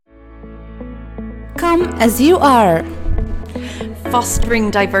Come as you are.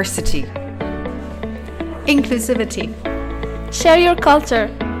 Fostering diversity. Inclusivity. Share your culture.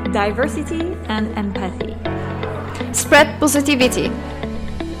 Diversity and empathy. Spread positivity.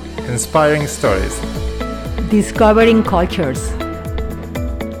 Inspiring stories. Discovering cultures.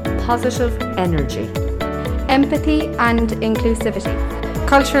 Positive energy. Empathy and inclusivity.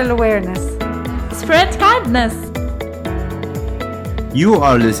 Cultural awareness. Spread kindness. You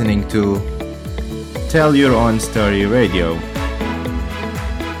are listening to Tell Your Own Story Radio.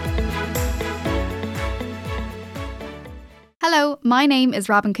 Hello, my name is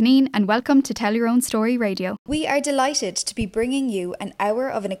Robin Caneen and welcome to Tell Your Own Story Radio. We are delighted to be bringing you an hour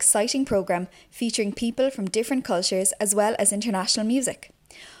of an exciting programme featuring people from different cultures as well as international music.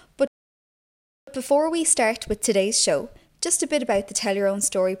 But before we start with today's show, just a bit about the Tell Your Own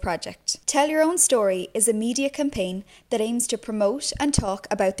Story project. Tell Your Own Story is a media campaign that aims to promote and talk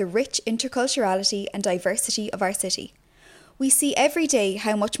about the rich interculturality and diversity of our city. We see every day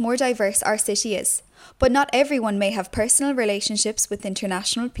how much more diverse our city is, but not everyone may have personal relationships with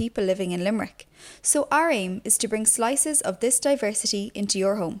international people living in Limerick. So our aim is to bring slices of this diversity into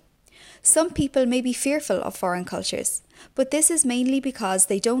your home. Some people may be fearful of foreign cultures, but this is mainly because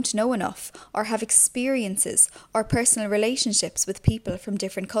they don't know enough or have experiences or personal relationships with people from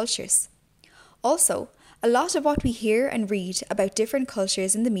different cultures. Also, a lot of what we hear and read about different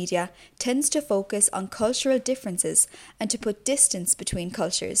cultures in the media tends to focus on cultural differences and to put distance between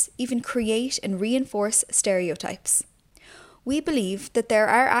cultures, even create and reinforce stereotypes. We believe that there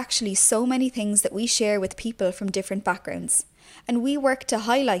are actually so many things that we share with people from different backgrounds, and we work to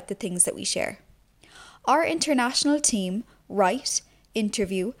highlight the things that we share. Our international team write,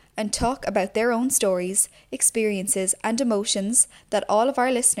 interview, and talk about their own stories, experiences, and emotions that all of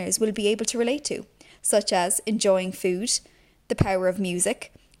our listeners will be able to relate to, such as enjoying food, the power of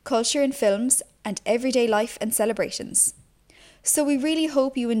music, culture in films, and everyday life and celebrations. So we really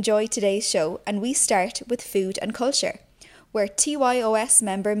hope you enjoy today's show, and we start with food and culture, where TYOS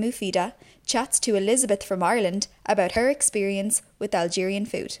member Mufida chats to Elizabeth from Ireland about her experience with Algerian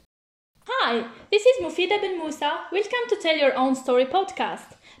food. Hi, this is Mufida bin Musa. Welcome to Tell Your Own Story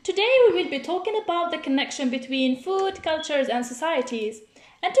podcast. Today we will be talking about the connection between food, cultures and societies.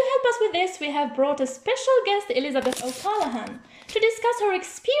 And to help us with this, we have brought a special guest, Elizabeth O'Callaghan, to discuss her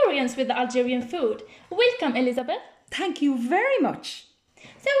experience with the Algerian food. Welcome, Elizabeth. Thank you very much.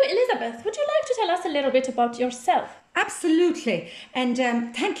 So, Elizabeth, would you like to tell us a little bit about yourself? Absolutely. And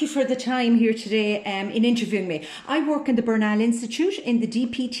thank you for the time here today in interviewing me. I work in the Bernal Institute in the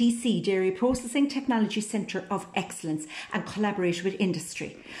DPTC, Dairy Processing Technology Centre of Excellence, and collaborate with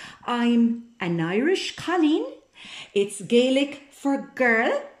industry. I'm an Irish colleen. It's Gaelic for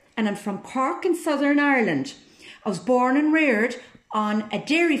girl, and I'm from Cork in Southern Ireland. I was born and reared on a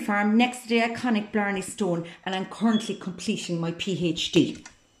dairy farm next to the iconic Blarney Stone, and I'm currently completing my PhD.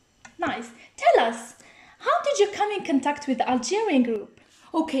 Nice. Tell us, how did you come in contact with the Algerian group?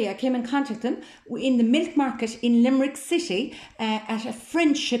 Okay, I came in contact with them in the milk market in Limerick City at a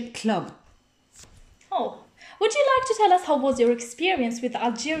friendship club. Oh, would you like to tell us how was your experience with the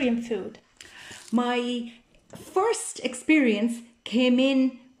Algerian food? My first experience came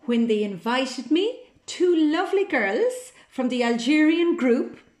in when they invited me, two lovely girls from the Algerian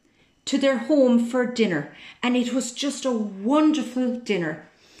group, to their home for dinner. And it was just a wonderful dinner.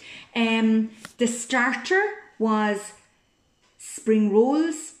 The starter was spring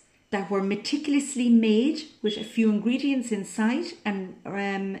rolls that were meticulously made with a few ingredients inside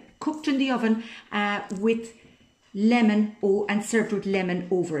and cooked in the oven with lemon and served with lemon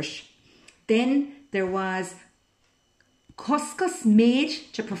over it. Then there was couscous made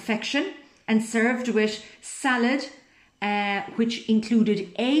to perfection and served with salad, which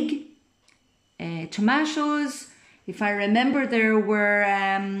included egg, tomatoes. If I remember, there were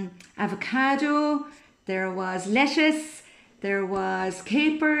avocado, there was lettuce, there was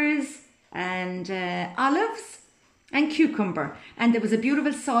capers and olives and cucumber. And there was a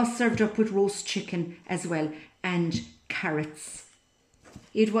beautiful sauce served up with roast chicken as well and carrots.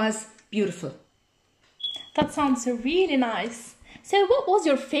 It was beautiful. That sounds really nice. So what was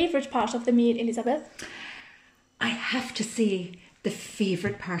your favourite part of the meal, Elizabeth? I have to say the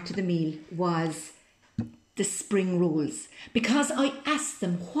favourite part of the meal was the spring rolls, because I asked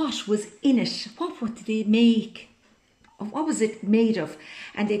them what was in it, what did they make, what was it made of,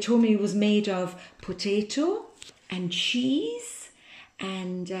 and they told me it was made of potato and cheese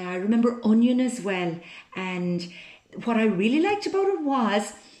and I remember onion as well. And what I really liked about it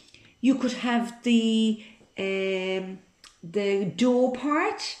was you could have the dough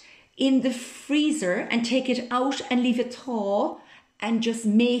part in the freezer and take it out and leave it thaw and just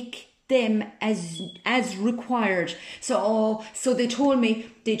make them as required. So they told me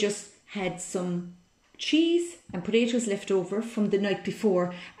they just had some cheese and potatoes left over from the night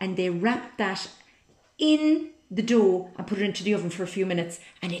before, and they wrapped that in the dough and put it into the oven for a few minutes,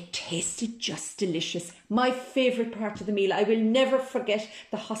 and it tasted just delicious. My favourite part of the meal. I will never forget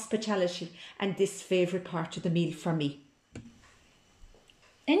the hospitality and this favourite part of the meal for me.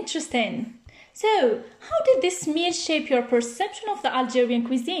 Interesting. So, how did this meal shape your perception of the Algerian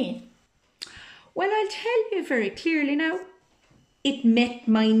cuisine? Well, I'll tell you very clearly now. It met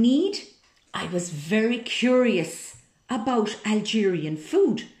my need. I was very curious about Algerian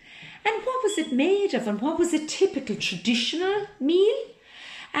food. And what was it made of, and what was a typical traditional meal?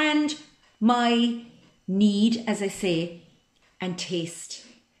 And my need, as I say, and taste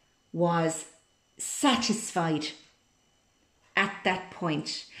was satisfied at that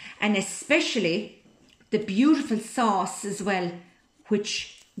point. And especially the beautiful sauce as well,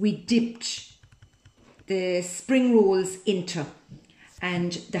 which we dipped the spring rolls into.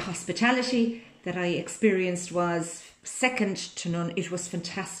 And the hospitality that I experienced was second to none. It was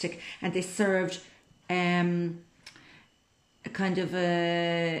fantastic. And they served a kind of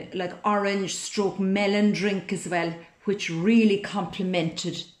like orange stroke melon drink as well, which really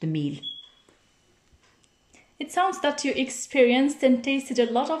complemented the meal. It sounds that you experienced and tasted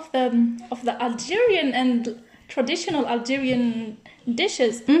a lot of the Algerian and traditional Algerian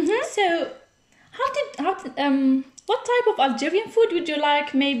dishes. Mm-hmm. So, what type of Algerian food would you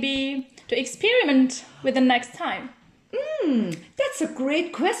like maybe to experiment with the next time? That's a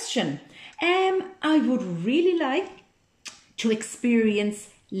great question. I would really like to experience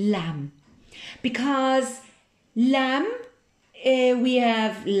lamb, because lamb, we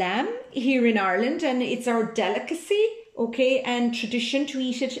have lamb here in Ireland, and it's our delicacy, okay, and tradition to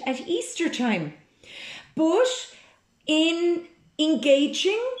eat it at Easter time. But in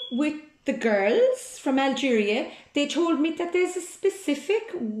engaging with the girls from Algeria, they told me that there's a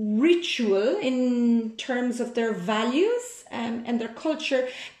specific ritual in terms of their values and their culture,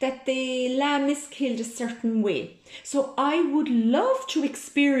 that the lamb is killed a certain way. So I would love to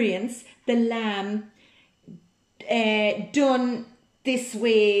experience the lamb done this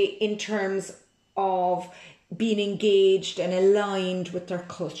way in terms of being engaged and aligned with their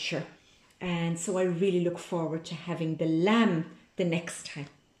culture. And so I really look forward to having the lamb the next time.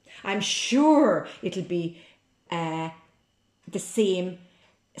 I'm sure it'll be the same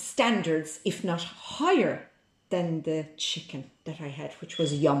standards, if not higher, than the chicken that I had, which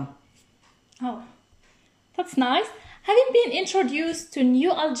was yum. Oh, that's nice. Having been introduced to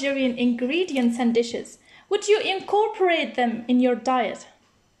new Algerian ingredients and dishes, would you incorporate them in your diet?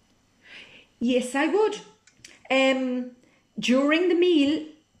 Yes, I would. During the meal,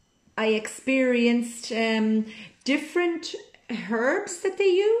 I experienced different herbs that they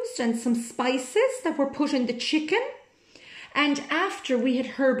used and some spices that were put in the chicken. And after, we had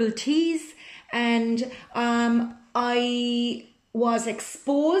herbal teas, and I was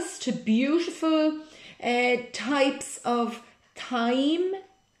exposed to beautiful types of thyme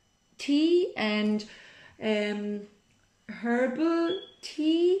tea and herbal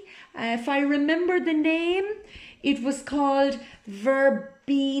tea. If I remember the name, it was called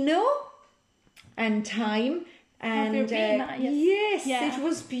verbena and thyme. And yes, yeah. It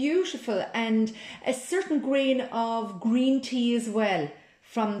was beautiful, and a certain grain of green tea as well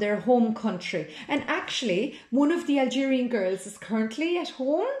from their home country. And actually, one of the Algerian girls is currently at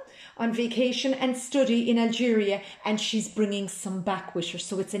home on vacation and study in Algeria, and she's bringing some back with her.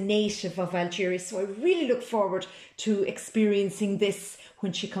 So it's a native of Algeria. So I really look forward to experiencing this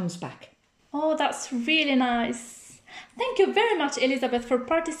when she comes back. Oh, that's really nice. Thank you very much, Elizabeth, for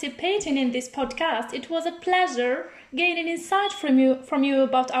participating in this podcast. It was a pleasure gaining insight from you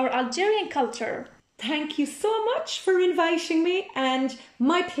about our Algerian culture. Thank you so much for inviting me, and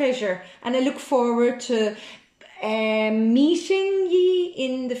my pleasure. And I look forward to meeting ye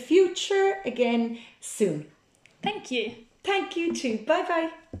in the future again soon. Thank you. Thank you too.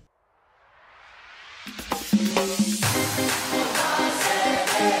 Bye-bye.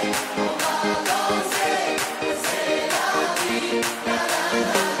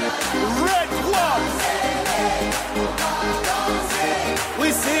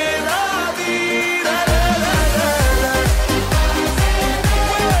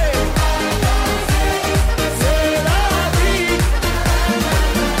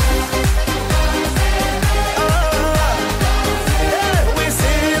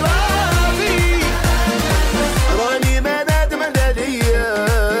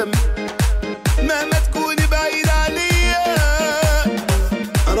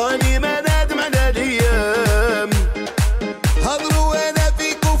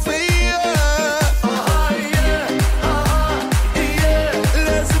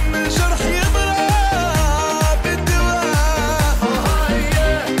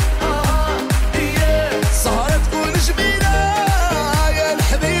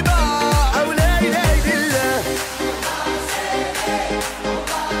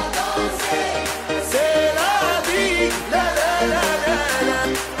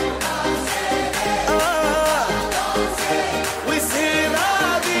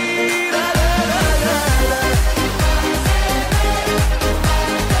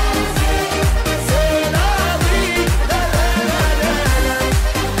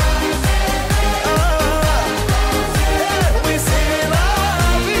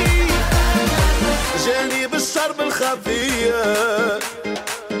 فيا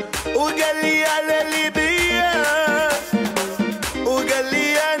وقال لي على اللي بيا وقال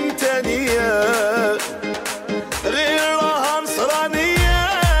لي انت نية غير راها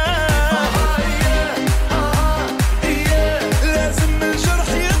نصرانية لازم الجرح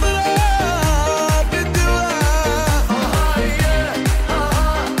يضرب بالدواء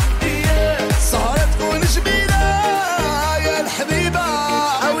صارت تكون جميلة يا الحبيبة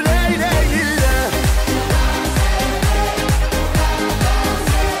أو لا إله إلا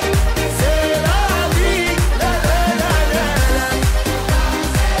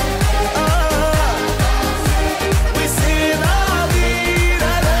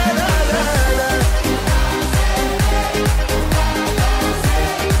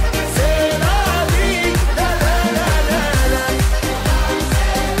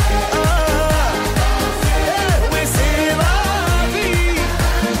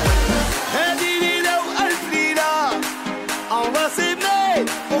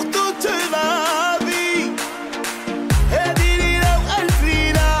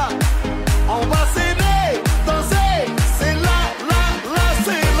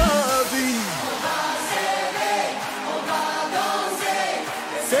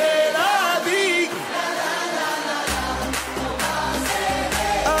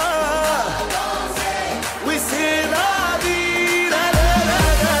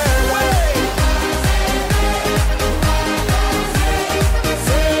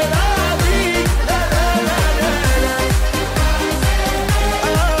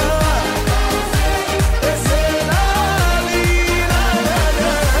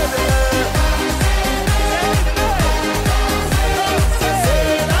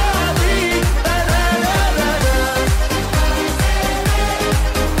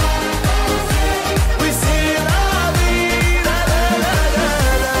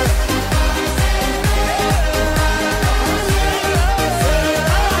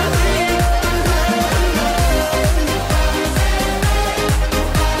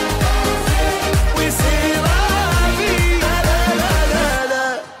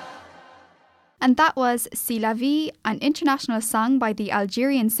And that was C'est la vie, an international song by the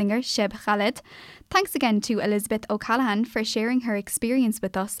Algerian singer Cheb Khaled. Thanks again to Elizabeth O'Callaghan for sharing her experience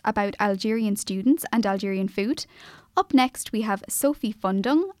with us about Algerian students and Algerian food. Up next, we have Sophie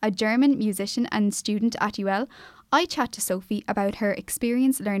Fundung, a German musician and student at UL. I chat to Sophie about her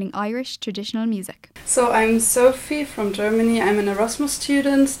experience learning Irish traditional music. So I'm Sophie from Germany. I'm an Erasmus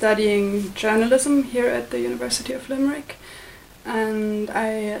student studying journalism here at the University of Limerick. And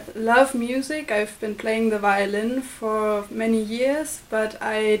I love music. I've been playing the violin for many years, but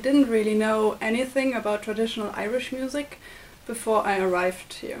I didn't really know anything about traditional Irish music before I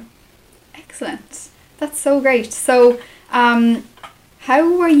arrived here. Excellent. That's so great. So, how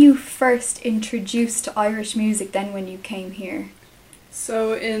were you first introduced to Irish music then when you came here?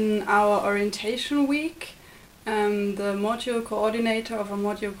 So in our orientation week, the module coordinator of a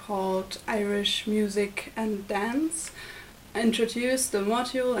module called Irish Music and Dance introduced the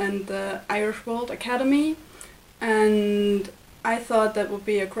module and the Irish World Academy, and I thought that would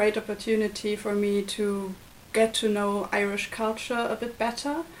be a great opportunity for me to get to know Irish culture a bit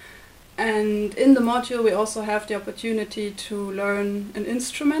better. And in the module we also have the opportunity to learn an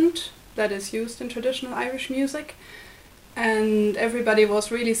instrument that is used in traditional Irish music, and everybody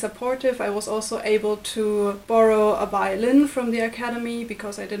was really supportive. I was also able to borrow a violin from the academy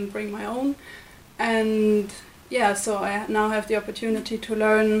because I didn't bring my own, and yeah, so I now have the opportunity to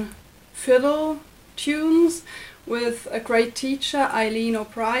learn fiddle tunes with a great teacher, Eileen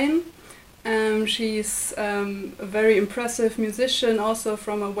O'Brien. She's a very impressive musician, also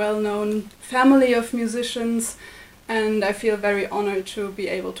from a well-known family of musicians, and I feel very honored to be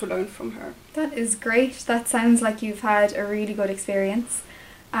able to learn from her. That is great. That sounds like you've had a really good experience.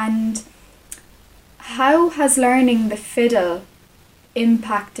 And how has learning the fiddle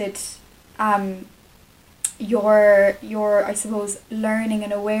impacted your I suppose learning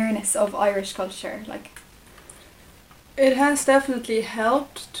and awareness of Irish culture? It has definitely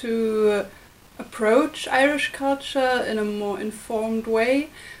helped to approach Irish culture in a more informed way,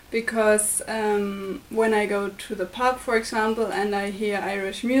 because when I go to the pub, for example, and I hear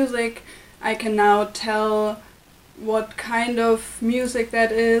Irish music, I can now tell what kind of music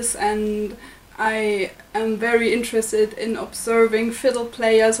that is, and I am very interested in observing fiddle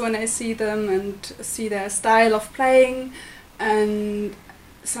players when I see them and see their style of playing, and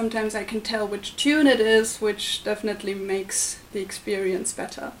sometimes I can tell which tune it is, which definitely makes the experience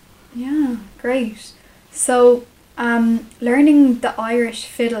better. Yeah, great. So, learning the Irish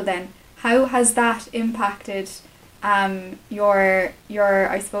fiddle then, how has that impacted your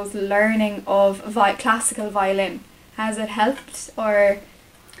I suppose learning of classical violin? Has it helped or?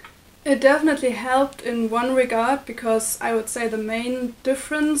 It definitely helped in one regard, because I would say the main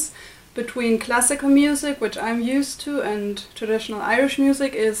difference between classical music, which I'm used to, and traditional Irish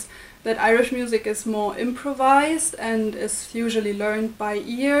music is that Irish music is more improvised and is usually learned by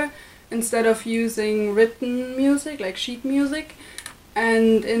ear instead of using written music, like sheet music.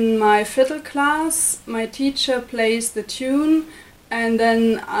 And in my fiddle class, my teacher plays the tune and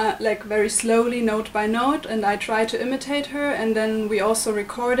then like very slowly, note by note, and I try to imitate her, and then we also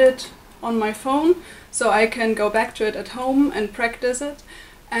record it on my phone so I can go back to it at home and practice it.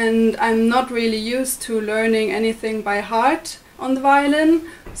 And I'm not really used to learning anything by heart on the violin,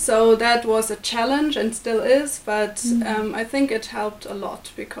 so that was a challenge and still is, but I think it helped a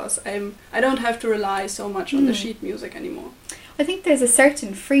lot because I don't have to rely so much on the sheet music anymore. I think there's a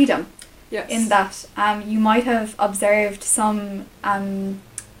certain freedom in that. You might have observed some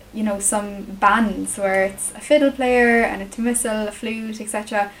some bands where it's a fiddle player and a tinsel, a flute,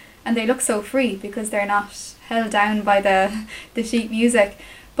 etc., and they look so free because they're not held down by the sheet music.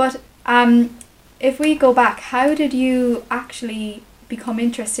 But if we go back, how did you actually become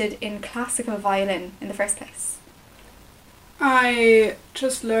interested in classical violin in the first place? I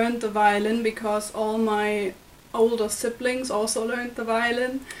just learned the violin because all my older siblings also learned the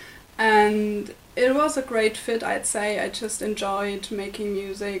violin, and it was a great fit, I'd say. I just enjoyed making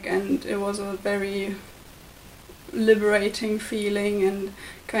music, and it was a very liberating feeling and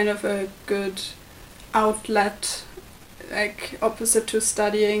kind of a good outlet, like opposite to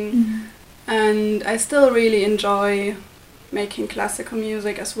studying. And I still really enjoy making classical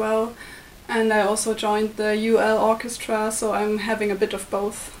music as well, and I also joined the UL orchestra, so I'm having a bit of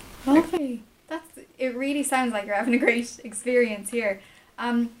both. Lovely. It really sounds like you're having a great experience here.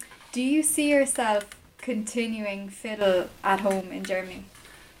 Do you see yourself continuing fiddle at home in Germany?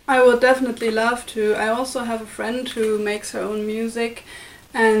 I would definitely love to. I also have a friend who makes her own music,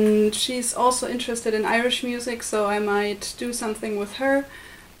 and she's also interested in Irish music, so I might do something with her.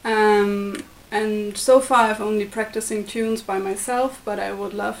 And so far I've only practicing tunes by myself, but I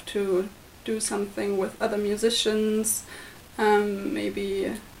would love to do something with other musicians,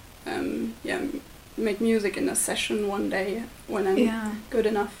 maybe make music in a session one day when I'm good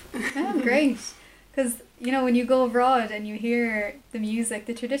enough. Oh, great. Because, when you go abroad and you hear the music,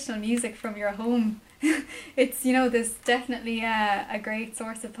 the traditional music from your home, it's, there's definitely a great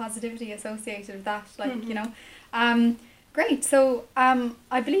source of positivity associated with that. Great. So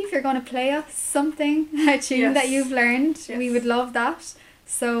I believe you're going to play us something, a tune that you've learned. Yes. We would love that.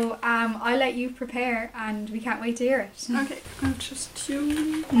 So I'll let you prepare, and we can't wait to hear it. Okay, I'll just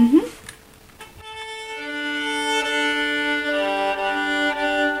tune.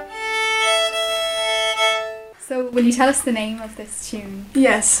 So will you tell us the name of this tune?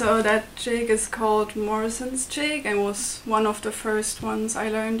 Yes, so that jig is called Morrison's jig and was one of the first ones I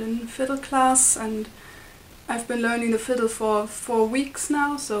learned in fiddle class, and I've been learning the fiddle for 4 weeks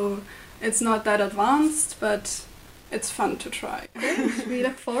now, so it's not that advanced, but it's fun to try. Great. We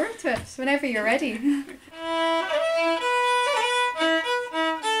look forward to it whenever you're ready.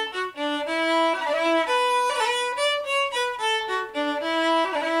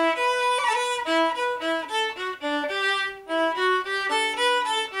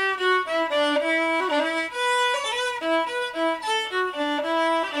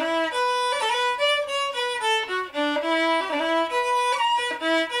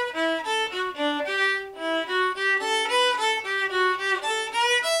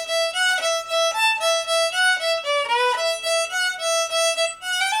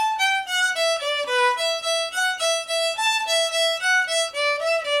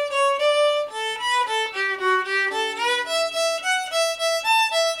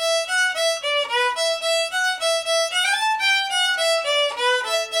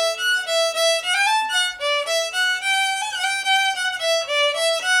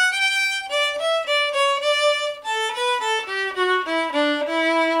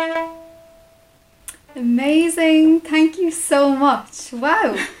 Amazing. Thank you so much.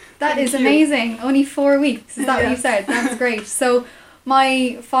 Wow. That is amazing. Only 4 weeks. Is that what you said? That's great. So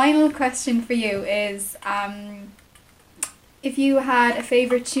my final question for you is if you had a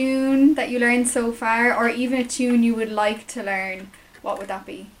favourite tune that you learned so far, or even a tune you would like to learn, what would that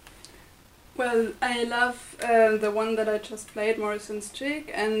be? Well, I love the one that I just played, Morrison's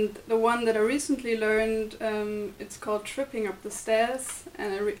Jig, and the one that I recently learned, it's called Tripping Up the Stairs,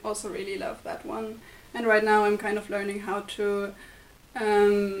 and I also really love that one. And right now I'm kind of learning how to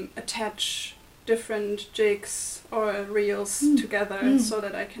attach different jigs or reels together so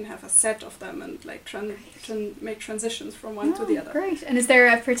that I can have a set of them and like make transitions from one to the other. Great. And is there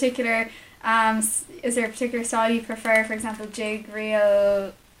a particular Is there a particular style you prefer? For example, jig,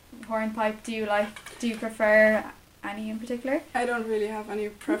 reel, hornpipe. Do you prefer any in particular? I don't really have any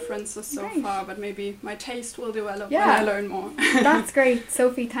preferences so far, but maybe my taste will develop when Yeah. I learn more. That's great.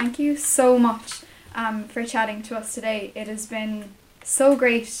 Sophie, thank you so much for chatting to us today. It has been so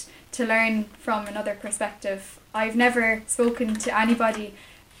great to learn from another perspective. I've never spoken to anybody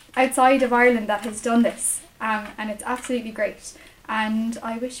outside of Ireland that has done this, and it's absolutely great. And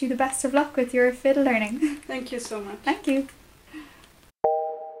I wish you the best of luck with your fiddle learning. Thank you so much. Thank you.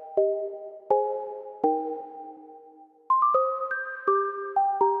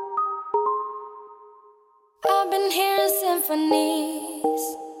 I've been hearing symphonies.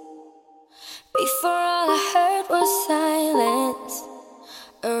 Before all I heard was silence.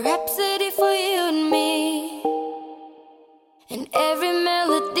 A rhapsody for you and me. And every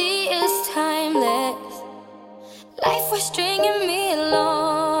melody is timeless. Life was stringing me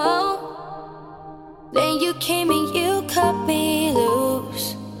along. Then you came and you cut me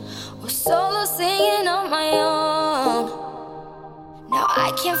loose. Was solo singing on my own. Now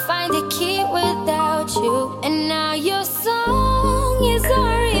I can't find a key without you. And now your song is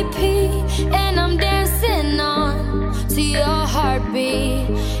on repeat. And I'm dancing on to your heartbeat.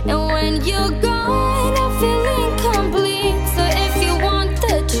 And when you're gone, I feel incomplete. So if you want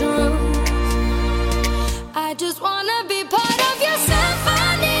the truth, I just wanna be part of your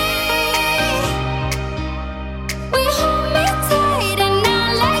symphony. We hold me tight and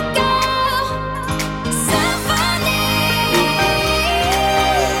not let go. Symphony,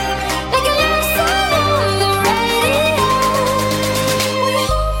 like a love song on the radio. We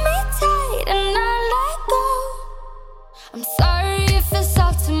hold me tight and not let go. I'm sorry if it's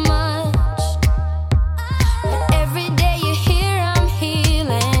all too much, but every day you're here I'm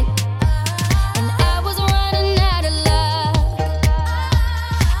healing. And I was running out of luck.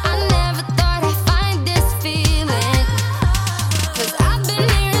 I never thought I'd find this feeling. 'Cause I've been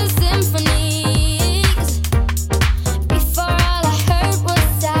hearing symphonies. Before all I heard was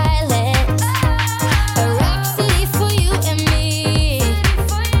silence. A rhapsody for you and me.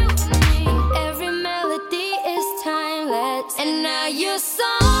 And every melody is timeless. And now your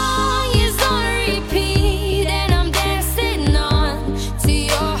song is on repeat. And I'm dancing on to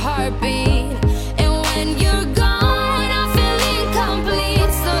your heartbeat. And when you're gone, I feel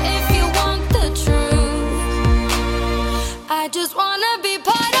incomplete. So if you want the truth, I just wanna be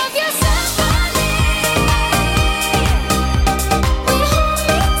part of your symphony. We hold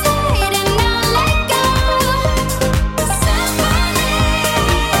me tight and not let go. Symphony,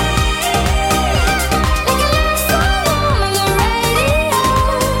 like a love song on the radio.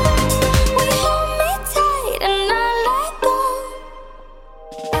 We hold me tight and not let go.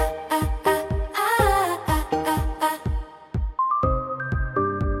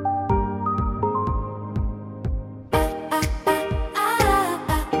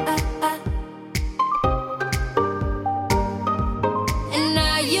 And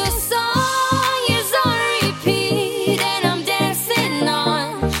now your song is on repeat. And I'm dancing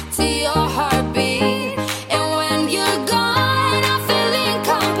on to your heartbeat. And when you're gone, I feel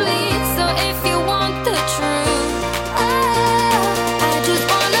incomplete. So if you want the truth, I just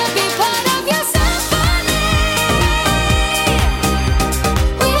wanna be part of your symphony.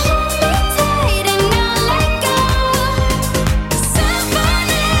 We hold me tight and not let go.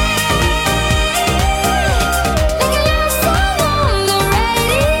 Symphony, like a love song on the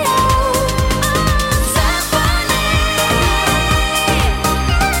radio. Symphony,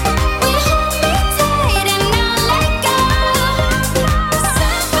 we hold me tight and not let go.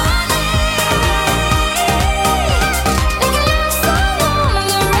 Symphony, like a love song on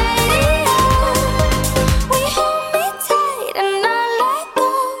the radio. We hold me tight and not let go.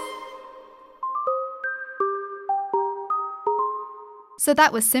 So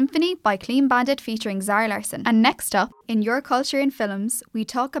that was Symphony by Clean Bandit featuring Zara Larsson. And next up, in Your Culture in Films, we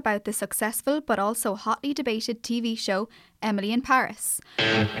talk about the successful but also hotly debated TV show Emily in Paris.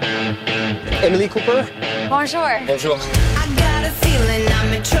 Emily Cooper. Bonjour. Bonjour. I got a feeling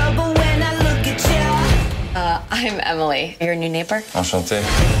I'm in trouble when I look at you. I'm Emily, your new neighbor. Enchanté.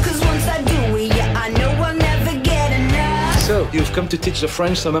 'Cause once I do it, yeah, I know I'll never get enough. So, you've come to teach the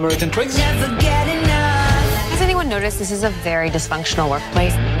French some American tricks? Never get enough. Has anyone noticed this is a very dysfunctional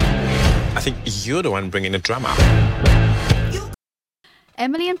workplace? I think you're the one bringing the drama.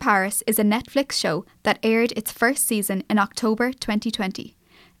 Emily in Paris is a Netflix show that aired its first season in October 2020.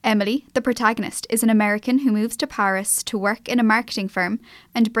 Emily, the protagonist, is an American who moves to Paris to work in a marketing firm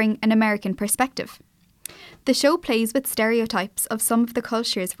and bring an American perspective. The show plays with stereotypes of some of the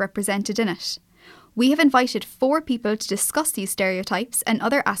cultures represented in it. We have invited 4 people to discuss these stereotypes and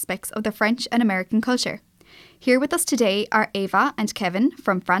other aspects of the French and American culture. Here with us today are Eva and Kevin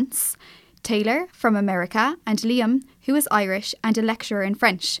from France, Taylor from America, and Liam, who is Irish and a lecturer in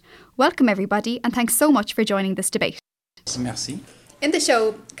French. Welcome everybody, and thanks so much for joining this debate. Merci. In the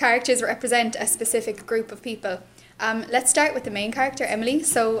show, characters represent a specific group of people. Let's start with the main character, Emily.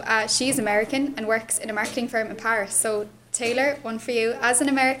 So she's American and works in a marketing firm in Paris. So Taylor, one for you. As an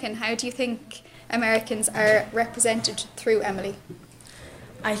American, how do you think Americans are represented through Emily?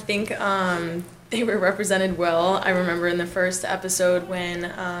 I think they were represented well. I remember in the first episode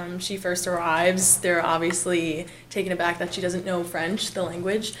when she first arrives, they're obviously taken aback that she doesn't know French, the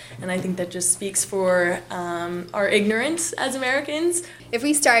language, and I think that just speaks for our ignorance as Americans. If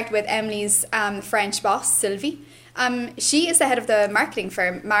we start with Emily's French boss, Sylvie, she is the head of the marketing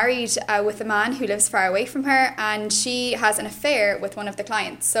firm, married with a man who lives far away from her, and she has an affair with one of the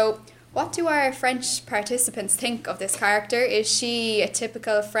clients. So what do our French participants think of this character? Is she a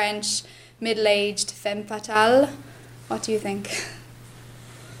typical French middle-aged femme fatale? What do you think?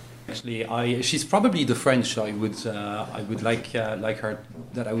 Actually, she's probably the French I would like her.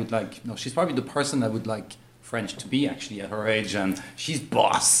 That I would like. No, she's probably the person I would like French to be actually at her age, and she's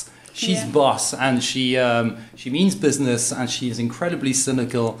boss. She's boss, and she means business, and she is incredibly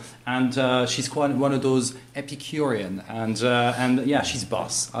cynical, and she's quite one of those Epicurean, and yeah, she's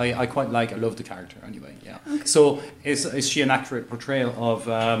boss. I quite like. I love the character anyway. Yeah. Okay. So is she an accurate portrayal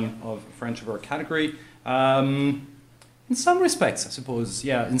of French of her category? In some respects, I suppose.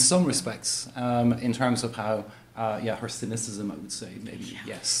 Yeah, in some respects, in terms of how. Her cynicism, I would say, maybe,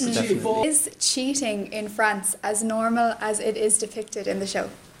 yes. Definitely. Is cheating in France as normal as it is depicted in the show?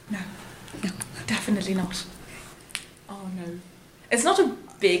 No, definitely not. Oh no. It's not a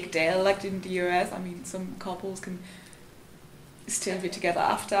big deal like in the US. I mean, some couples can still be together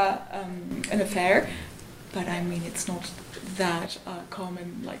after an affair, but I mean, it's not that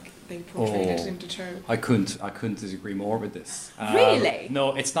common like they portrayed it in the show. I couldn't disagree more with this. Really?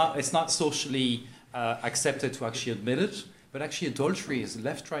 No, it's not socially accepted to actually admit it. But actually adultery is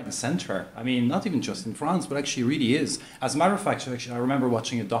left, right and centre. I mean, not even just in France, but actually really is. As a matter of fact, actually, I remember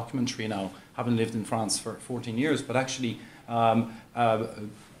watching a documentary now, having lived in France for 14 years, but actually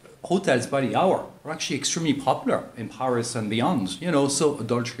hotels by the hour are actually extremely popular in Paris and beyond. You know, so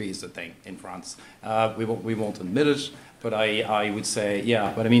adultery is a thing in France. We won't admit it, but I would say,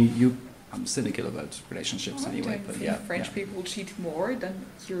 yeah, but I mean, I'm cynical about relationships anyway. But yeah, French people cheat more than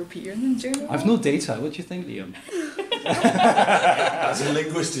Europeans in general. I've no data. What do you think, Liam? As a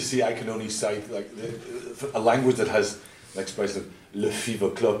linguist, you see, I can only cite like a language that has an expression le 5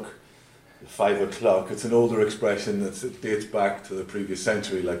 o'clock, 5 o'clock. It's an older expression that dates back to the previous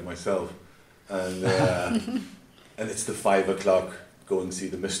century, like myself, and and it's the 5 o'clock. Go and see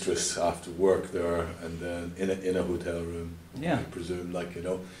the mistress after work there, and then in a hotel room. Yeah, I presume, like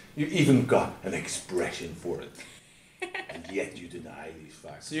you even got an expression for it, and yet you deny these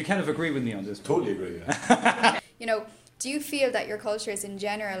facts. So you kind of agree with me on this? Totally agree. Yeah. Do you feel that your cultures in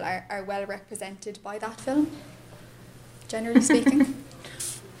general are well represented by that film? Generally speaking.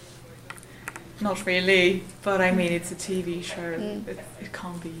 Not really, but I mean it's a TV show. It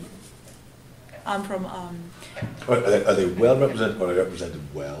can't be. I'm from. Are they well represented, or are they represented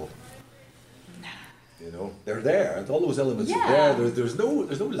well? You know, they're there. All those elements are there. There's no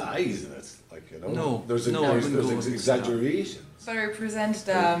lies in it. Like no, there's exaggeration. But it represents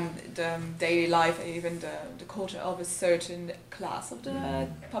the daily life, even the culture of a certain class of the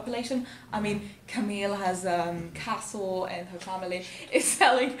population. I mean, Camille has castle, and her family is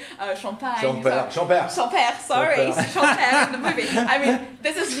selling champagne. Champagne, sorry, champagne in the movie. I mean,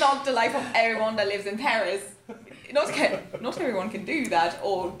 this is not the life of everyone that lives in Paris. Not everyone can do that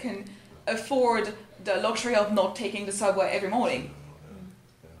or can afford the luxury of not taking the subway every morning.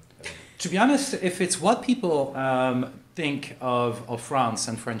 To be honest, if it's what people think of France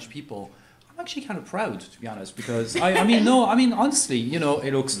and French people, I'm actually kind of proud, to be honest, because I mean honestly,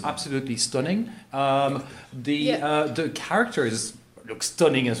 it looks absolutely stunning. The characters look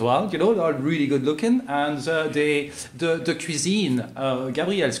stunning as well. They're really good looking, and the cuisine,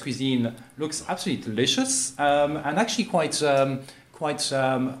 Gabrielle's cuisine, looks absolutely delicious, and actually quite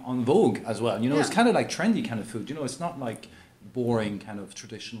on vogue as well. It's kind of like trendy kind of food. It's not like boring kind of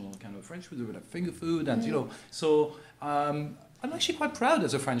traditional kind of French food with like finger food, and so I'm actually quite proud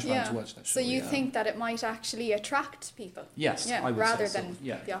as a Frenchman to watch that show. So you think that it might actually attract people? Yes, I would rather say than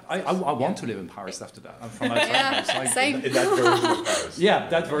the opposite. I want to live in Paris after that. I'm from outside. Same. In that version of Paris. Yeah,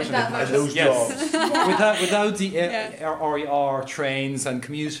 that version of Paris. Those jobs. without the RER trains and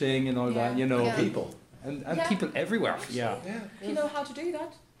commuting and all that, People. And people everywhere. Yeah. You know how to do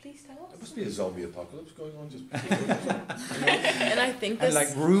that? Please tell us. There must be a zombie apocalypse going on just. And I think this... And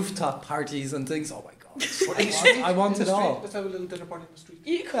like rooftop parties and things. Oh my god! I want it all. Let's have a little dinner party in the street.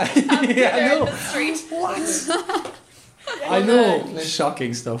 You could have dinner in the street. What? I know.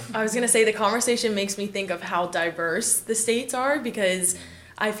 Shocking stuff. I was going to say the conversation makes me think of how diverse the states are, because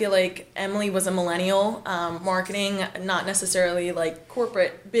I feel like Emily was a millennial, marketing, not necessarily like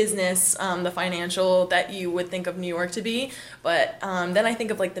corporate business, the financial that you would think of New York to be. But then I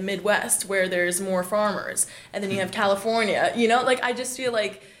think of like the Midwest, where there's more farmers. And then you have California, you know, like I just feel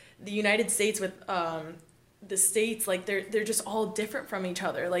like the United States with the states, like they're just all different from each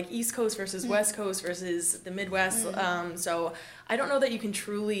other, like East Coast versus West Coast versus the Midwest. So I don't know that you can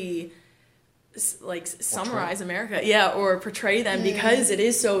truly like summarize America, or portray them, because it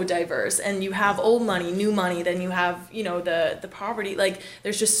is so diverse, and you have old money, new money, then you have, you know, the poverty. Like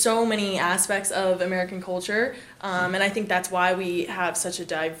there's just so many aspects of American culture, and I think that's why we have such a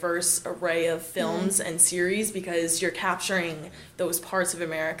diverse array of films and series, because you're capturing those parts of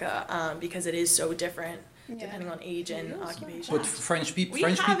America, because it is so different depending on age and occupation. But French people, We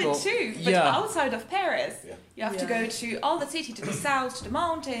have it too, but outside of Paris. You have to go to all the city, to the south, to the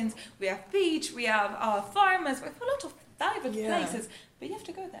mountains. We have beach, we have farmers, we have a lot of diverse places, but you have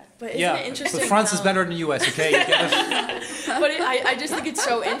to go there. But isn't it interesting? But France is better than the US, okay? You get it? But I just think it's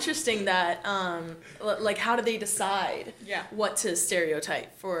so interesting that, like, how do they decide what to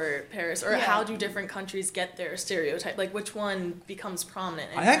stereotype for Paris? Or how do different countries get their stereotype? Like, which one becomes prominent?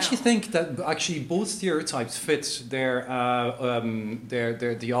 I actually think that both stereotypes fit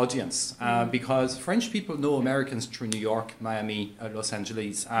the audience, because French people know Americans through New York, Miami, Los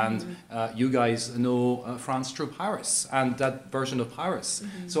Angeles, and you guys know France through Paris, and that version of Paris.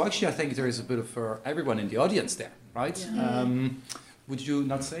 So actually I think there is a bit of for everyone in the audience there, right? Would you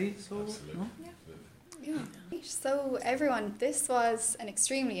not say so? No? So everyone, this was an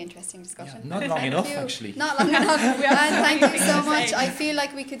extremely interesting discussion. Not long enough, actually. Not long enough. And thank you so much. I feel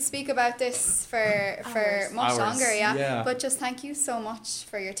like we could speak about this for much longer, But just thank you so much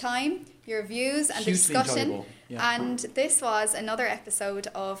for your time, your views and the discussion. And this was another episode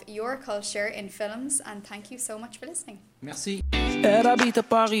of Your Culture in Films, and thank you so much for listening. Merci. Elle habite à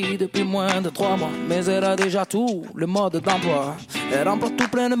Paris depuis moins de 3 mois, mais elle a déjà tout le mode d'emploi. Elle emporte tout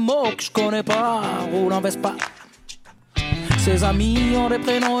plein de mots que je connais pas, roule en Vespa. Ses amis ont des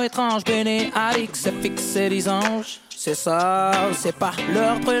prénoms étranges, Béné, Alix, FX et Lisange. C'est ça, c'est pas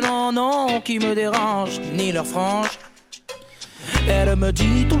leur prénom, non, qui me dérange, ni leur frange. Elle me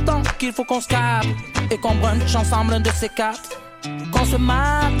dit tout le temps qu'il faut qu'on se capte et qu'on brunch ensemble un de ces 4. Qu'on se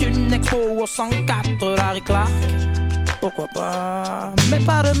mate une expo au 104, Larry Clark. Pourquoi pas, mais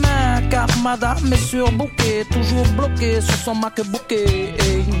pas demain, car madame est surbookée, toujours bloquée sur son MacBook. Et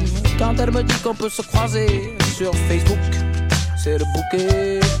quand elle me dit qu'on peut se croiser sur Facebook, c'est le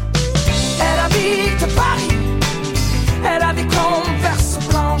bouquet. Elle habite Paris, elle a des converses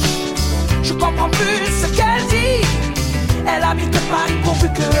blanches. Je comprends plus ce qu'elle dit. Elle habite Paris pourvu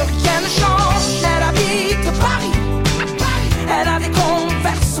que rien ne change. Elle habite Paris, elle a des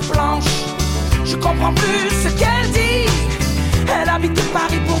converses blanches. Je comprends plus ce qu'elle dit. Elle habite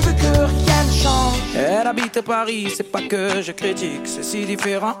Paris pourvu que rien ne change. Elle habite Paris, c'est pas que je critique, c'est si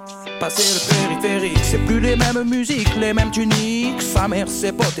différent. Passer le périphérique, c'est plus les mêmes musiques, les mêmes tuniques. Sa mère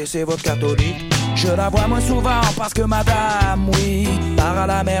c'est pote et c'est votre catholique. Je la vois moins souvent parce que madame, oui, part à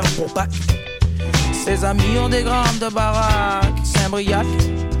la mer pour Pâques. Ses amis ont des grandes baraques, Saint-Briac,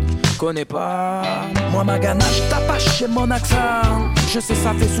 connais pas. Moi ma ganache t'apache et mon accent, je sais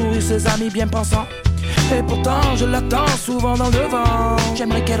ça fait sourire ses amis bien pensants. Et pourtant je l'attends souvent dans le vent.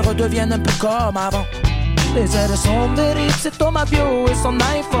 J'aimerais qu'elle redevienne un peu comme avant. Les ailes sont dérives, c'est Thomas Bio et son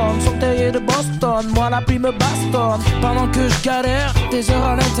iPhone sont taillés de Boston. Moi la pluie me bastonne pendant que je galère des heures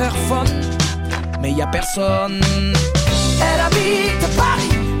à l'interphone. Mais y a personne. Elle habite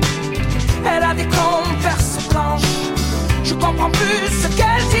Paris, elle a des converses blanches. Je comprends plus ce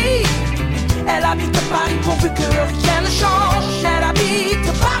qu'elle dit. Elle habite Paris pourvu que rien ne change. Elle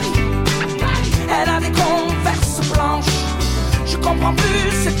habite Paris, elle a des converses blanches. Je comprends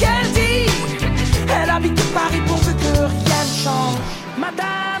plus ce qu'elle dit. Elle habite Paris pourvu que rien ne change.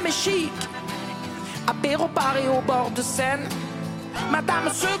 Madame est chic, apéro Paris au bord de Seine. Madame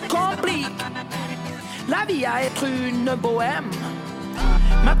se complique la vie à être une bohème.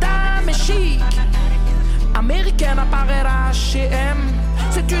 Madame est chic, américaine à Paris H&M.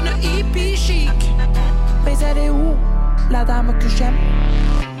 C'est une hippie chic. Mais elle est où, la dame que j'aime?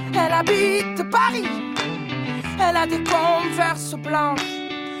 Elle habite Paris, elle a des converses blanches.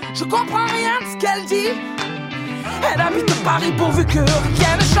 Je comprends rien de ce qu'elle dit. Elle habite Paris pourvu que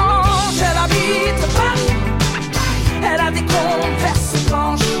rien ne change. Elle habite Paris, Elle a des converses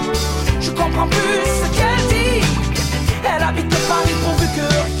blanches. Je comprends plus ce qu'elle dit. Elle habite Paris pourvu que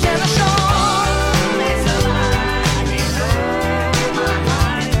rien ne change.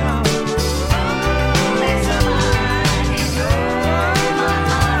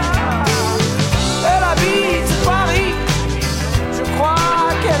 Elle habite Paris. Je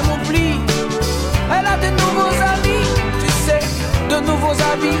crois qu'elle m'oublie. Elle a de nouveaux amis, tu sais, de nouveaux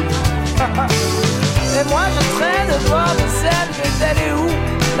habits. Et moi je traîne de voir de celle, mais elle est où,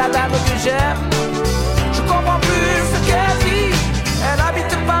 la dame que j'aime? Je comprends plus ce qu'elle dit. Elle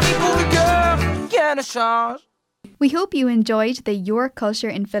habite Paris pourvu que rien ne change. We hope you enjoyed the Your Culture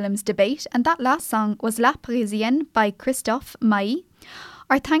in Films debate, and that last song was La Parisienne by Christophe Mailly.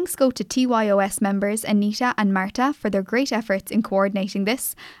 Our thanks go to TYOS members Anita and Marta for their great efforts in coordinating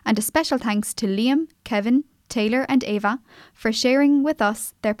this, and a special thanks to Liam, Kevin, Taylor and Ava for sharing with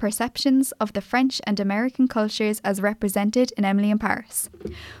us their perceptions of the French and American cultures as represented in Emily in Paris.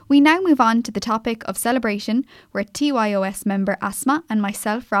 We now move on to the topic of celebration, where TYOS member Asma and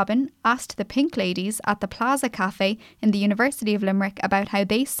myself, Robin, asked the Pink Ladies at the Plaza Cafe in the University of Limerick about how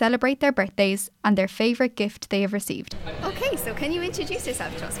they celebrate their birthdays and their favourite gift they have received. Okay, so can you introduce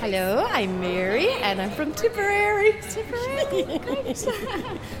yourself to us, please? Hello, I'm Mary and I'm from Tipperary. Tipperary, great.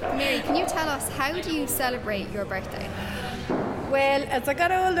 Mary, can you tell us, how do you celebrate your birthday? Well, as I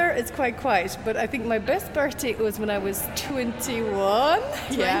got older, it's quite quiet, but I think my best birthday was when I was 21.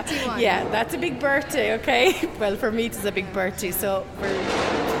 21? Yeah, that's a big birthday, okay? Well, for me, it's a big birthday, so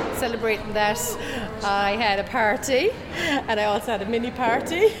we're celebrating that. I had a party, and I also had a mini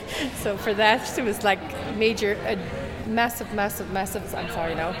party, so for that, it was like a massive, I'm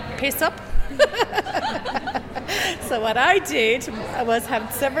sorry now, piss up. So what I did was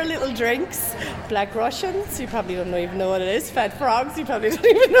have several little drinks, Black Russians, you probably don't even know what it is, Fat Frogs, you probably don't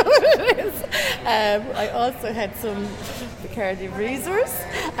even know what it is. I also had some Bacardi Breezers,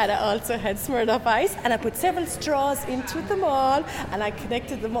 and I also had Smirnoff Ice, and I put several straws into them all, and I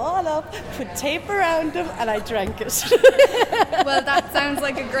connected them all up, put tape around them, and I drank it. Well, that sounds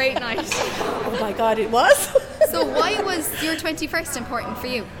like a great night. Oh my God, it was. So why was your 21st important for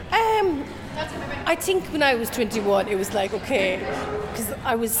you? I think when I was 21, it was like, okay, because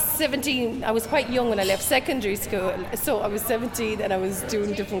I was 17, I was quite young when I left secondary school, so I was 17 and I was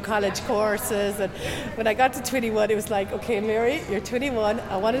doing different college courses, and when I got to 21, it was like, okay, Mary, you're 21,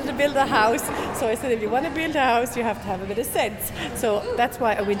 I wanted to build a house, so I said, if you want to build a house, you have to have a bit of sense. So that's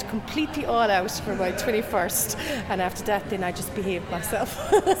why I went completely all out for my 21st, and after that, then I just behaved myself.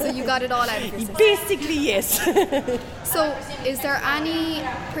 So you got it all out of your system? Basically, yes. So is there any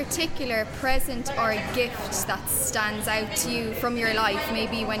particular present or gift that stands out to you from your life,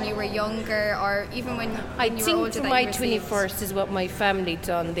 maybe when you were younger or even when you were older? I think for my 21st is what my family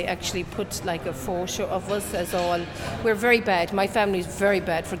done. They actually put like a photo of us as all. We're very bad. My family is very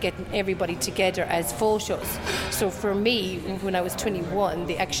bad for getting everybody together as photos. So for me, when I was 21,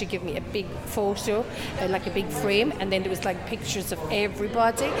 they actually gave me a big photo, like a big frame, and then there was like pictures of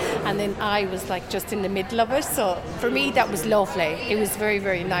everybody, and then I was like just in the middle of it. So for me, that was lovely. It was very,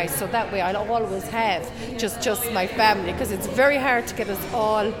 very nice. So that way I'll always have just my family, because it's very hard to get us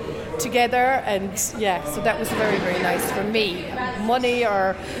all together, and yeah, so that was very, very nice for me. Money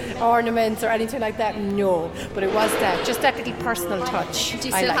or ornaments or anything like that, no, but it was that, just that little personal touch. Do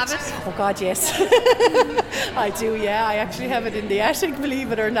you still have it? Oh God, yes. I do, yeah. I actually have it in the attic,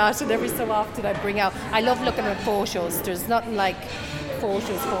 believe it or not, and every so often I bring out, I love looking at photos. There's nothing like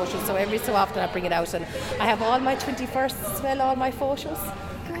photos, so every so often I bring it out, and I have all my 21st as well, all my photos.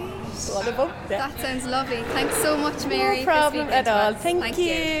 All of them. Yeah. That sounds lovely. Thanks so much, Mary. No problem at all. Thank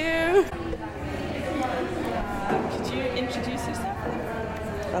you. Could you introduce yourself?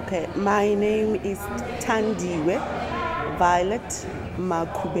 Okay, my name is Tandiwe Violet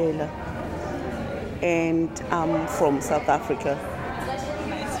Makubela, and I'm from South Africa. Nice to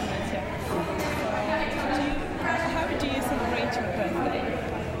meet you. How do you celebrate your birthday?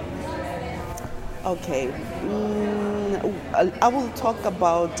 Okay. I will talk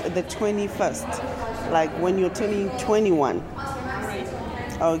about the 21st, like when you're turning 21.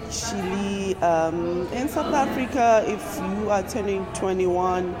 Actually, in South Africa, if you are turning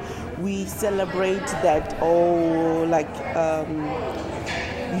 21, we celebrate that,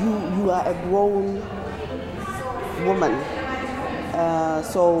 you are a grown woman.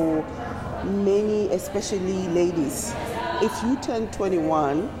 So many, especially ladies, if you turn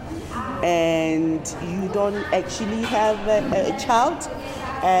 21, and you don't actually have a child,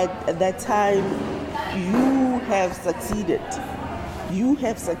 at that time you have succeeded. You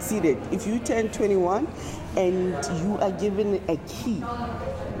have succeeded. If you turn 21 and you are given a key,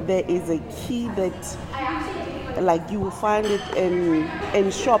 there is a key that like you will find it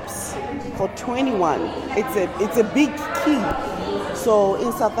in shops for 21. It's a big key. So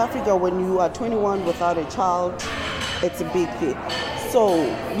in South Africa, when you are 21 without a child, it's a big key. So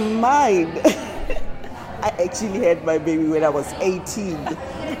mine, I actually had my baby when I was 18.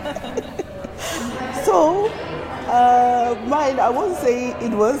 So mine, I won't say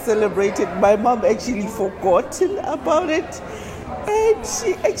it was celebrated. My mom actually forgot about it. And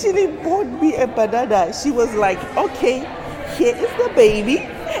she actually bought me a banana. She was like, okay, here is the baby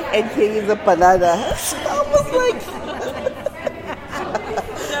and here is a banana. So I was like...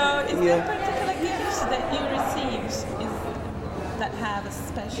 So is there particular gifts that you received that have a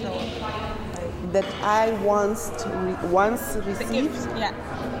special... That I once received? Yeah,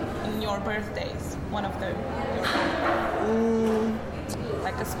 in your birthdays, one of them.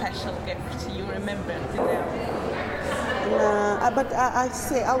 Like a special gift you remember today. But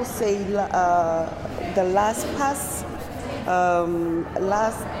I would say the last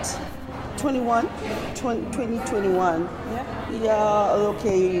 2021. Yeah,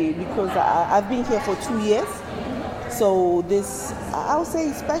 okay, because I've been here for 2 years. So this, I would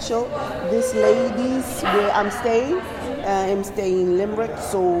say special. These ladies where I'm staying in Limerick,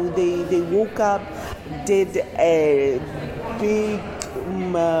 so they woke up, did a big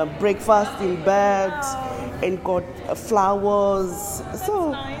breakfast in bed, and got flowers.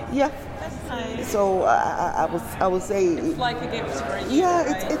 So yeah. That's nice. So I would say it's like a gift for you. Yeah,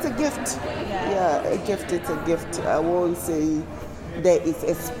 right? it's a gift. Yeah, a gift. It's a gift. I won't say that it's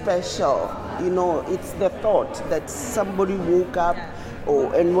a special. You know, it's the thought that somebody woke up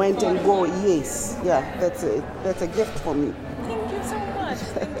and went and go. Yes, yeah, that's a gift for me. Thank you so much.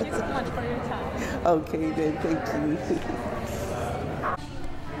 Thank you so much for your time. Okay, then thank you.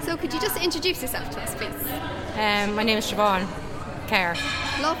 So could you just introduce yourself to us, please? My name is Siobhan Kerr.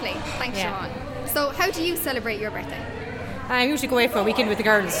 Lovely, thanks Siobhan. So how do you celebrate your birthday? I usually go away for a weekend with the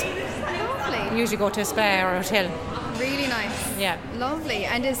girls. Lovely. I usually go to a spa or a hotel. Really nice. Yeah. Lovely.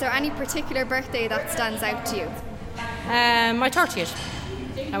 And is there any particular birthday that stands out to you? My 30th.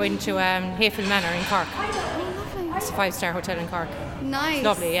 I went to Hayfield Manor in Cork. Oh, lovely. It's a 5-star hotel in Cork. Nice. It's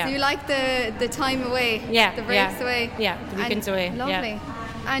lovely, yeah. So you like the time away? Yeah. The breaks away? Yeah, the weekends away. Lovely. Yeah.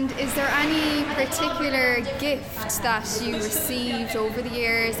 And is there any particular gift that you received over the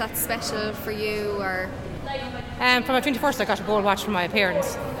years that's special for you, or? For my 21st, I got a gold watch from my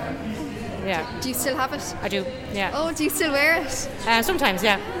parents. Yeah. Do you still have it? I do. Yeah. Oh, do you still wear it? Sometimes,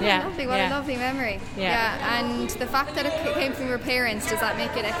 yeah. Yeah. Lovely. What a lovely memory. Yeah. And the fact that it came from your parents, does that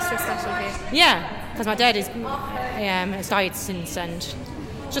make it extra special for you? Yeah, because my dad has died since, and it's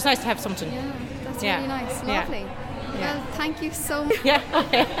just nice to have something. Yeah, that's really nice. Lovely. Yeah. Well, thank you so much. Yeah.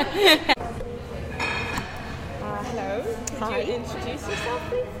 Hello. Could you introduce yourself,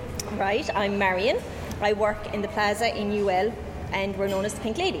 please? Right, I'm Marion. I work in the plaza in UL, and we're known as the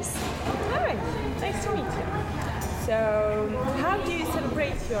Pink Ladies. Hi, nice to meet you. So, how do you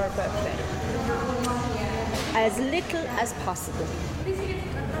celebrate your birthday? As little as possible.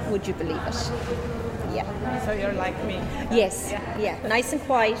 Would you believe it? Yeah. So you're like me? Yes, yeah. Nice and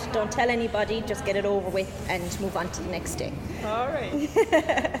quiet, don't tell anybody, just get it over with and move on to the next day. All right. Is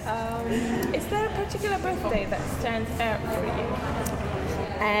there a particular birthday that stands out for you?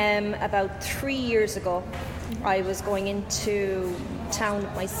 About 3 years ago, I was going into town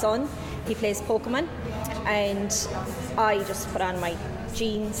with my son. He plays Pokemon, and I just put on my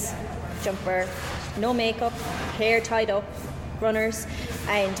jeans, jumper, no makeup, hair tied up, runners,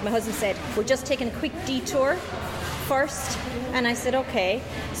 and my husband said, we're just taking a quick detour first, and I said okay.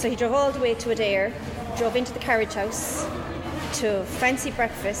 So he drove all the way to Adair, drove into the carriage house to fancy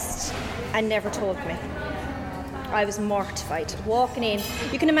breakfast, and never told me. I was mortified. Walking in,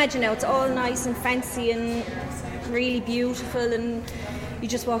 you can imagine now, it's all nice and fancy and really beautiful, and you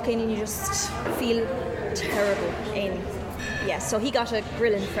just walk in and you just feel terrible in. Yeah, so he got a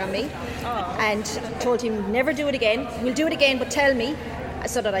grilling from me and told him never do it again. We'll do it again, but tell me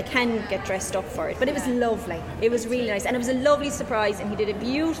so that I can get dressed up for it. But it was lovely. It was really nice, and it was a lovely surprise, and he did a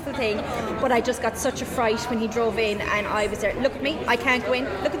beautiful thing. But I just got such a fright when he drove in, and I was there. Look at me, I can't go in.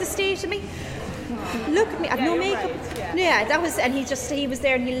 Look at the state of me. Look at me, I've no makeup. Right. Yeah, that was, and he was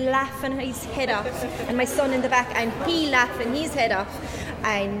there and he laughing his head off, and my son in the back, and he laughing his head off.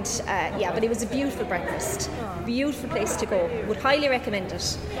 And but it was a beautiful breakfast, beautiful place to go. Would highly recommend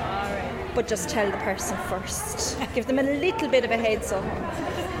it. But just tell the person first. Give them a little bit of a heads up.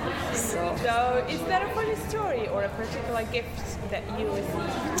 So is there a funny story or a particular gift that you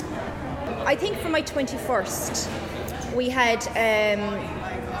received? I think for my 21st, we had,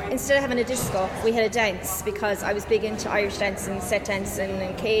 instead of having a disco, we had a dance, because I was big into Irish dancing, set dancing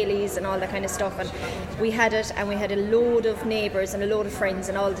and Céilís and all that kind of stuff, and we had it, and we had a load of neighbours and a load of friends,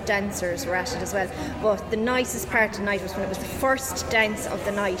 and all the dancers were at it as well. But the nicest part of the night was when it was the first dance of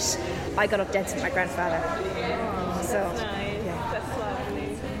the night. I got up dancing with my grandfather. So, yeah. That's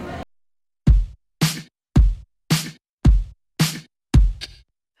lovely.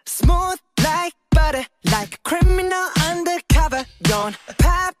 Smooth like butter, like a criminal undercover. Don't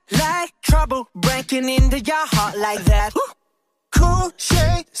pop like trouble, breaking into your heart like that. Cool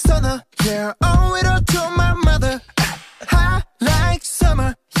shade stunner, yeah, owe it all to my mother. Hot like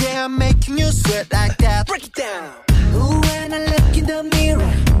summer, yeah, I'm making you sweat like that. Break it down. Ooh, when I look in the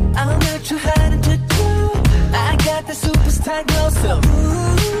mirror, I'm not too hard to do. I got the superstar glow, so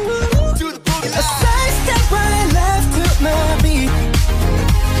ooh, do the boogie. A side step right left to my beat.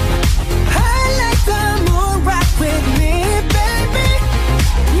 I like the moon rock with me, baby.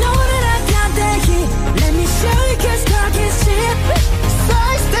 Know that I got that heat. Let me show you, 'cause talk is cheap.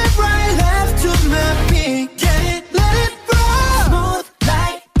 Side step right left to my beat. Get it, let it roll. Smooth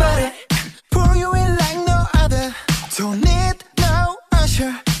like butter, pour you in like no other. Don't need no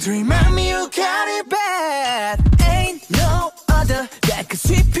usher to remind me you got it bad. ain't no other that could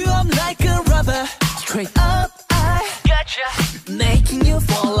sweep you up like a rubber. Straight up, I gotcha, making you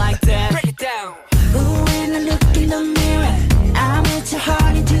fall like that. Break it down. Ooh, when I look in the mirror, I'm at your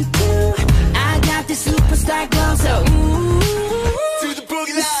heart into two. I got the superstar glow, so ooh, do the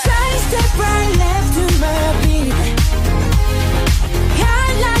boogie line. Side step right left to my beat. I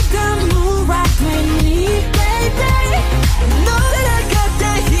like the moon rock with me, baby. Know that I got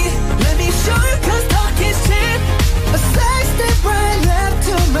that heat. Let me show you, 'cause talk is cheap. A side step right left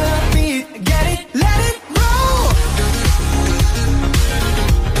to my beat. Get it, let it roll.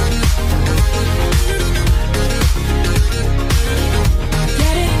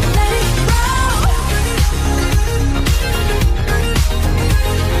 Get it, let it roll.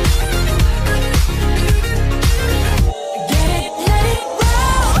 Get it, let it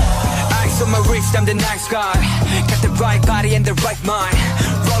roll. Ice on my wrist, I'm the nice guy. Got the right body and the right mind.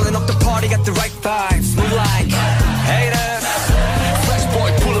 Rolling up the party, got the right vibes. Move like haters. Fresh boy,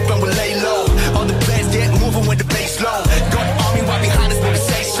 pull up and we lay low. All the bands get moving when the bass low. Got the army right behind us when we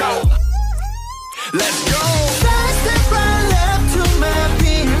say so. Let's go. Side step right left to my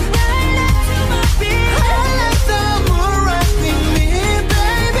beat. I like the moon rock with me,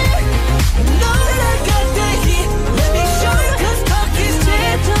 baby. Know that I got that heat. Let me show you, 'cause talk is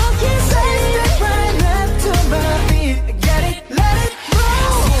cheap. Side step right left to my beat. Get it, let it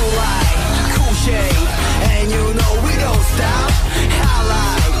roll. Cool light, cool shade, and you know we don't stop. High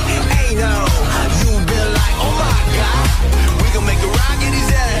light, ain't no. You been like, oh my god. We gon' make it rock in his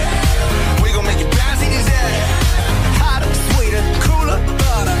head. We gon' make it bounce in his head. Hotter, sweeter, cooler,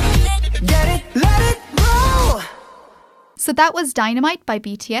 butter. Get it, let it roll. So that was Dynamite by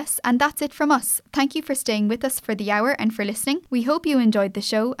BTS, and that's it from us. Thank you for staying with us for the hour and for listening. We hope you enjoyed the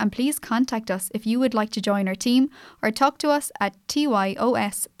show, and please contact us if you would like to join our team or talk to us at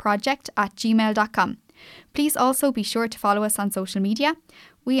tyosproject@gmail.com. Please also be sure to follow us on social media.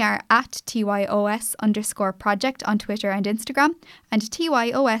 We are at TYOS_project on Twitter and Instagram, and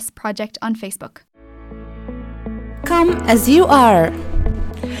TYOS project on Facebook. Come as you are.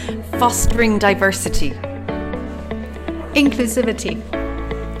 Fostering diversity. Inclusivity.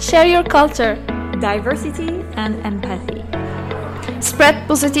 Share your culture. Diversity and empathy. Spread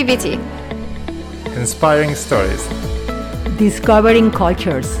positivity. Inspiring stories. Discovering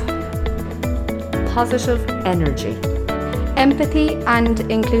cultures. Positive energy. Empathy and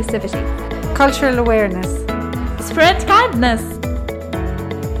inclusivity. Cultural awareness. Spread kindness.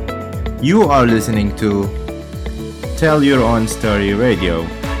 You are listening to Tell Your Own Story Radio.